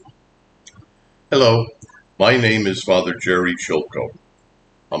Hello, my name is Father Jerry Chilko.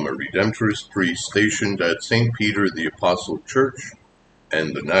 I'm a Redemptorist priest stationed at St. Peter the Apostle Church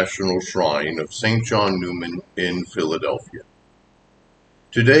and the National Shrine of St. John Newman in Philadelphia.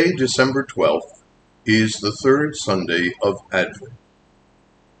 Today, December 12th, is the third Sunday of Advent.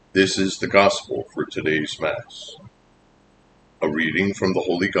 This is the Gospel for today's Mass. A reading from the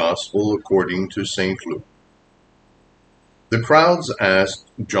Holy Gospel according to St. Luke. The crowds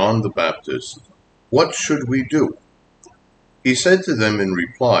asked John the Baptist, "What should we do?" He said to them in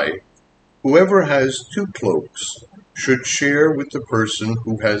reply, "Whoever has 2 cloaks should share with the person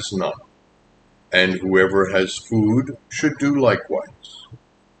who has none, and whoever has food should do likewise."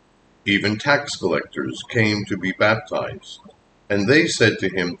 Even tax collectors came to be baptized, and they said to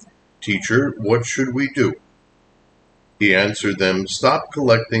him, "Teacher, what should we do?" He answered them, "Stop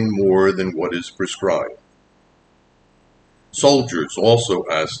collecting more than what is prescribed." Soldiers also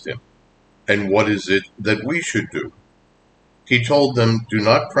asked him, "And what is it that we should do?" He told them, "Do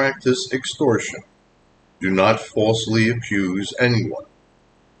not practice extortion, do not falsely accuse anyone,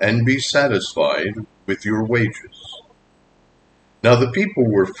 and be satisfied with your wages." Now the people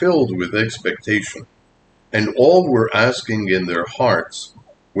were filled with expectation, and all were asking in their hearts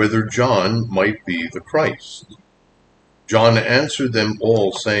whether John might be the Christ. John answered them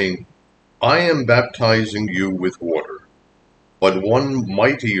all, saying, "I am baptizing you with water, but one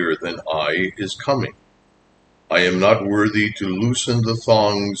mightier than I is coming. I am not worthy to loosen the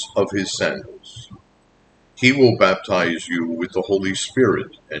thongs of his sandals. He will baptize you with the Holy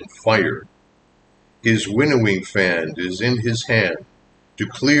Spirit and fire. His winnowing fan is in his hand to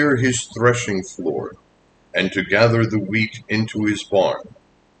clear his threshing floor and to gather the wheat into his barn,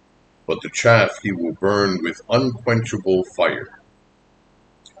 but the chaff he will burn with unquenchable fire."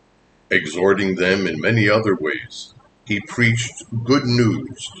 Exhorting them in many other ways, he preached good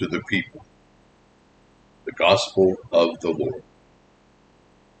news to the people. The Gospel of the Lord.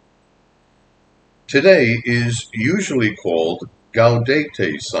 Today is usually called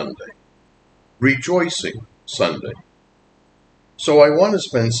Gaudete Sunday, Rejoicing Sunday. So I want to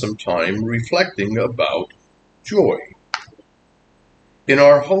spend some time reflecting about joy. In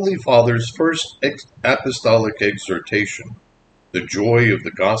our Holy Father's first apostolic exhortation, The Joy of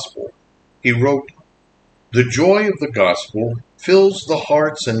the Gospel, he wrote, "The joy of the gospel fills the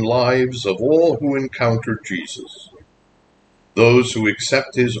hearts and lives of all who encounter Jesus. Those who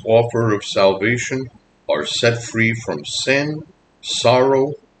accept his offer of salvation are set free from sin,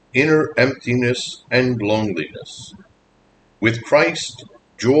 sorrow, inner emptiness, and loneliness. With Christ,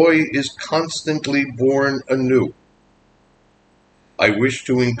 joy is constantly born anew." I wish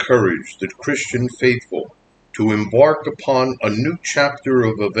to encourage the Christian faithful to embark upon a new chapter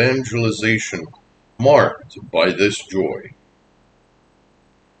of evangelization marked by this joy.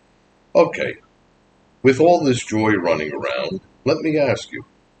 Okay, with all this joy running around, let me ask you,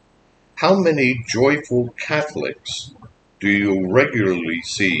 how many joyful Catholics do you regularly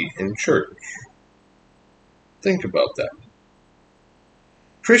see in church? Think about that.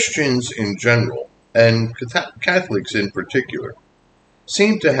 Christians in general, and Catholics in particular,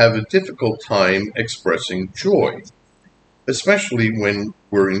 seem to have a difficult time expressing joy, especially when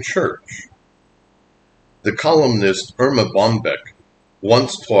we're in church. The columnist Irma Bombeck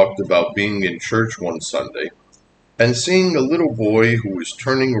once talked about being in church one Sunday and seeing a little boy who was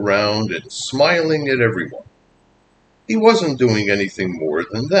turning around and smiling at everyone. He wasn't doing anything more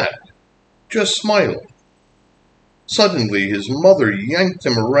than that, just smiling. Suddenly his mother yanked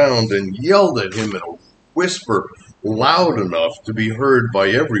him around and yelled at him in a whisper loud enough to be heard by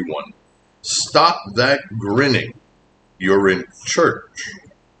everyone, "Stop that grinning. You're in church."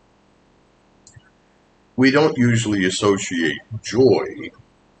 We don't usually associate joy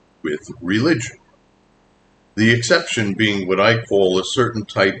with religion, the exception being what I call a certain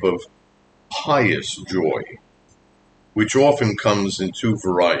type of pious joy, which often comes in 2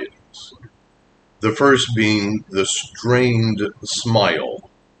 varieties. The first being the strained smile,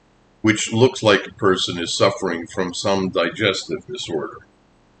 which looks like a person is suffering from some digestive disorder,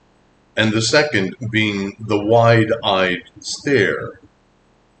 and the second being the wide-eyed stare,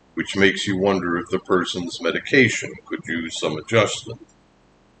 which makes you wonder if the person's medication could use some adjustment.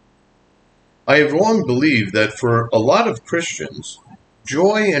 I have long believed that for a lot of Christians,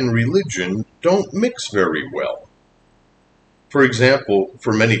 joy and religion don't mix very well. For example,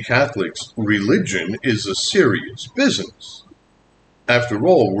 for many Catholics, religion is a serious business. After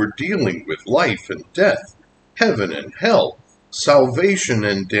all, we're dealing with life and death, heaven and hell, salvation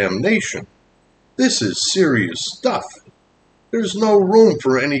and damnation. This is serious stuff. There's no room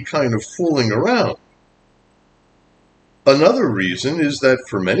for any kind of fooling around. Another reason is that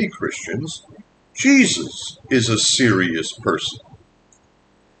for many Christians, Jesus is a serious person.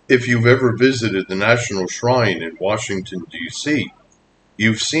 If you've ever visited the National Shrine in Washington, D.C.,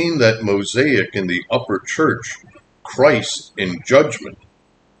 you've seen that mosaic in the upper church, Christ in Judgment.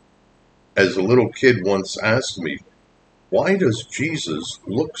 As a little kid once asked me, why does Jesus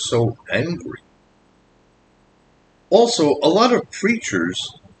look so angry? Also, a lot of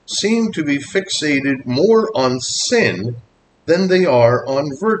preachers seem to be fixated more on sin than they are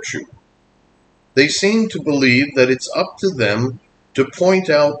on virtue. They seem to believe that it's up to them to point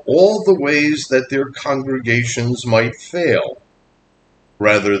out all the ways that their congregations might fail,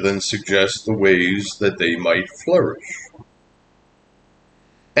 rather than suggest the ways that they might flourish.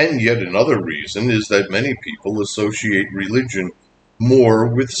 And yet another reason is that many people associate religion more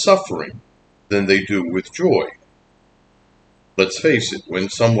with suffering than they do with joy. Let's face it, when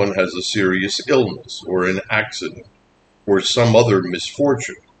someone has a serious illness or an accident or some other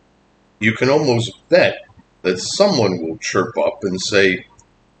misfortune, you can almost bet that someone will chirp up and say,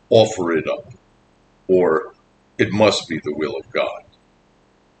 offer it up, or it must be the will of God.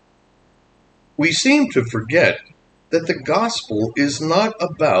 We seem to forget that the gospel is not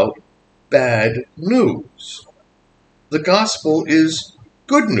about bad news. The gospel is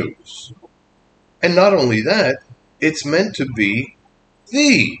good news. And not only that, it's meant to be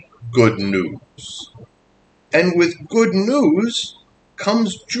the good news. And with good news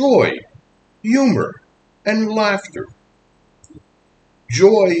comes joy, humor, and laughter.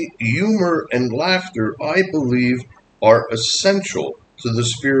 Joy, humor, and laughter, I believe, are essential to the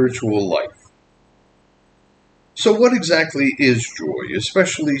spiritual life. So what exactly is joy,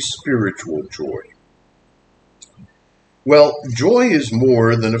 especially spiritual joy? Well, joy is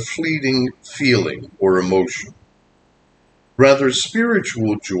more than a fleeting feeling or emotion. Rather,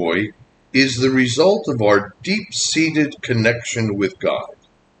 spiritual joy is the result of our deep-seated connection with God.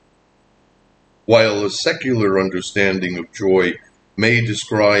 While a secular understanding of joy may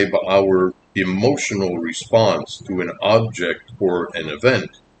describe our emotional response to an object or an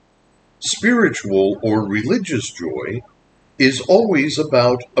event, spiritual or religious joy is always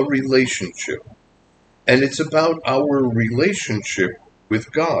about a relationship, and it's about our relationship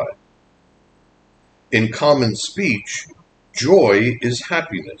with God. In common speech, joy is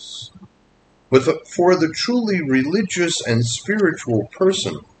happiness. But for the truly religious and spiritual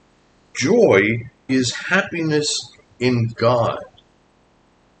person, joy is happiness in God.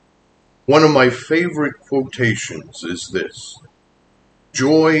 One of my favorite quotations is this: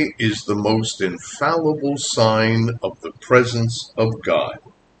 joy is the most infallible sign of the presence of God.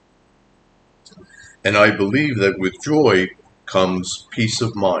 And I believe that with joy comes peace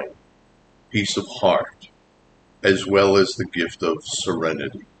of mind, peace of heart, as well as the gift of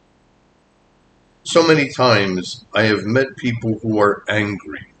serenity. So many times I have met people who are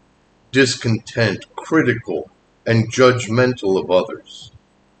angry, discontent, critical, and judgmental of others.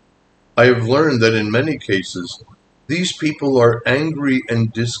 I have learned that in many cases, these people are angry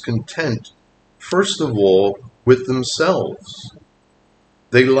and discontent, first of all, with themselves.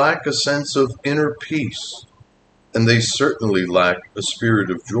 They lack a sense of inner peace, and they certainly lack a spirit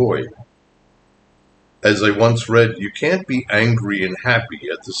of joy. As I once read, you can't be angry and happy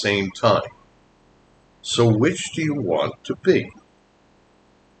at the same time. So which do you want to be?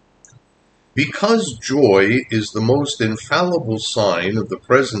 Because joy is the most infallible sign of the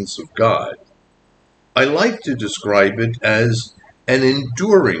presence of God, I like to describe it as an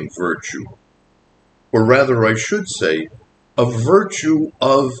enduring virtue, or rather I should say, a virtue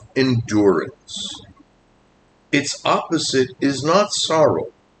of endurance. Its opposite is not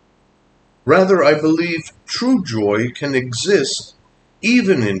sorrow. Rather, I believe true joy can exist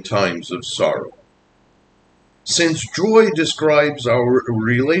even in times of sorrow. Since joy describes our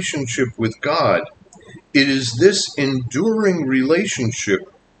relationship with God, it is this enduring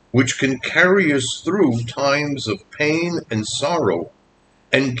relationship which can carry us through times of pain and sorrow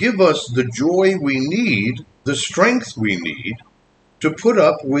and give us the joy we need, the strength we need, to put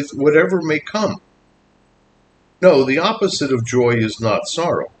up with whatever may come. No, the opposite of joy is not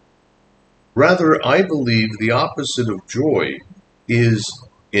sorrow. Rather, I believe the opposite of joy is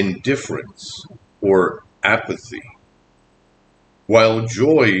indifference or apathy. While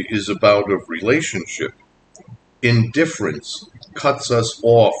joy is about a relationship, indifference cuts us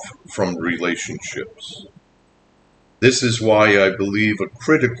off from relationships. This is why I believe a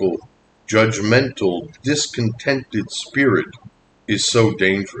critical, judgmental, discontented spirit is so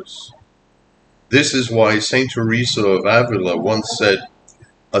dangerous. This is why Saint Teresa of Avila once said,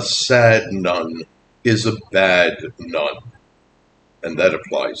 "A sad nun is a bad nun," and that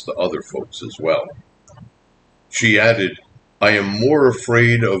applies to other folks as well. She added, I am more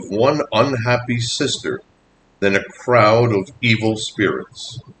afraid of one unhappy sister than a crowd of evil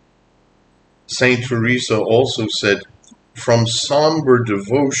spirits. Saint Teresa also said, "From somber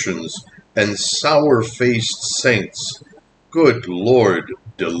devotions and sour-faced saints, good Lord,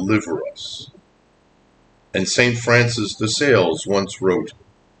 deliver us." And Saint Francis de Sales once wrote,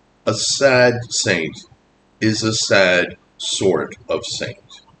 "A sad saint is a sad sort of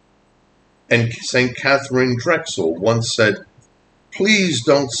saint." And Saint Catherine Drexel once said, "Please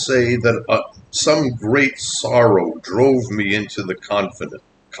don't say that some great sorrow drove me into the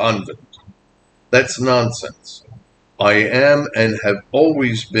convent. That's nonsense. I am and have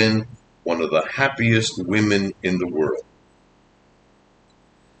always been one of the happiest women in the world."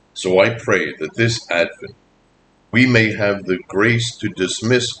 So I pray that this Advent we may have the grace to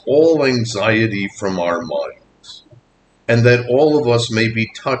dismiss all anxiety from our minds, and that all of us may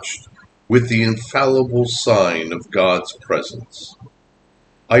be touched with the infallible sign of God's presence.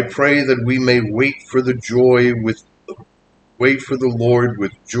 I pray that we may wait for the Lord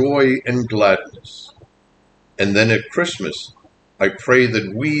with joy and gladness. And then at Christmas, I pray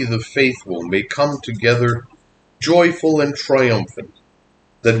that we, the faithful, may come together joyful and triumphant,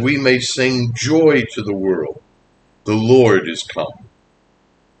 that we may sing joy to the world. The Lord is come.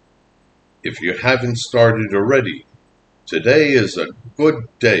 If you haven't started already, today is a good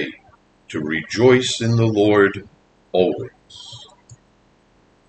day to rejoice in the Lord always.